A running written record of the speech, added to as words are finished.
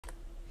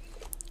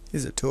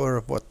Here's a tour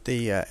of what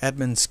the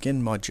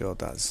jrAdminSkin module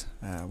does.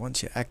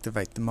 Once you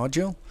activate the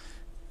module,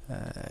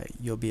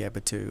 you'll be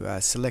able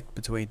to select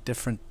between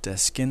different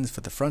skins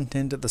for the front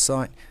end of the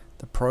site,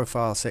 the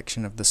profile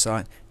section of the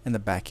site, and the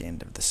back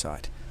end of the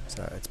site.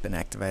 So it's been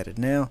activated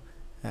now,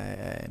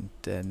 and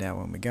now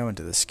when we go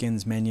into the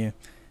skins menu,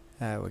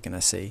 we're going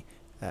to see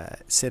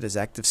set as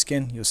active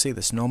skin. You'll see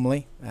this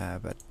normally,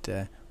 but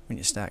when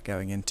you start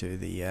going into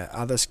the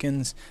other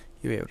skins,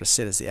 you'll be able to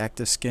set as the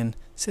active skin,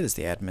 set as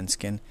the admin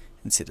skin,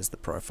 and set as the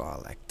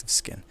profile active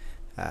skin.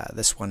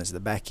 This one is the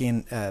back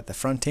end, the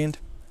front end.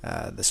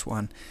 This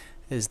one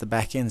is the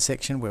back end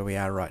section where we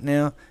are right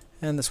now,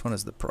 and this one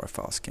is the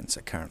profile skin.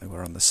 So currently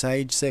we're on the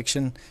Sage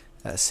section.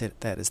 Set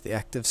that as the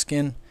active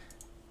skin,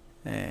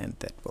 and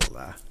that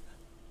will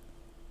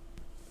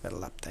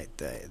that'll update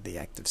the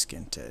active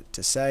skin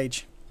to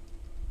Sage.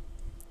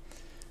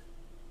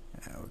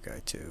 We'll go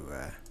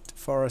to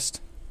Forest.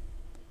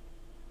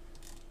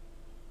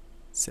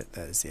 Set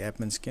that as the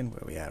admin skin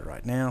where we are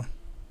right now.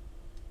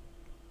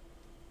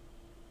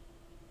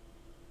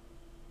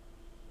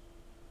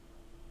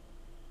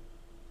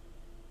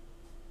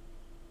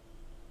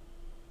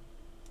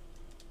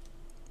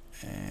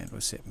 And we'll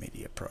set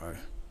Media Pro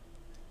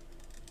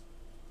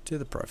to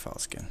the profile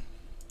skin.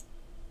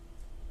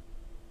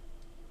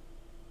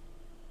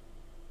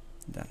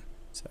 Done.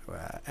 So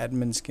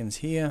admin skins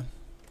here,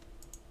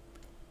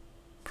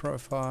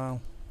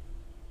 profile,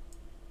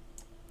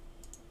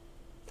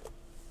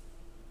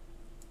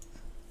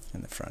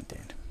 and the front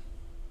end.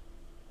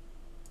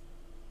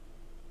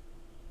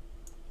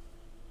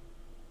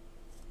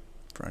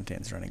 Front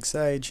end's running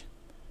Sage,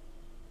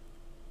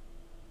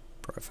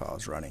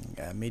 profile's running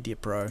Media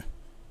Pro,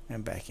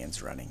 and back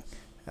end's running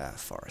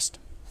Forest.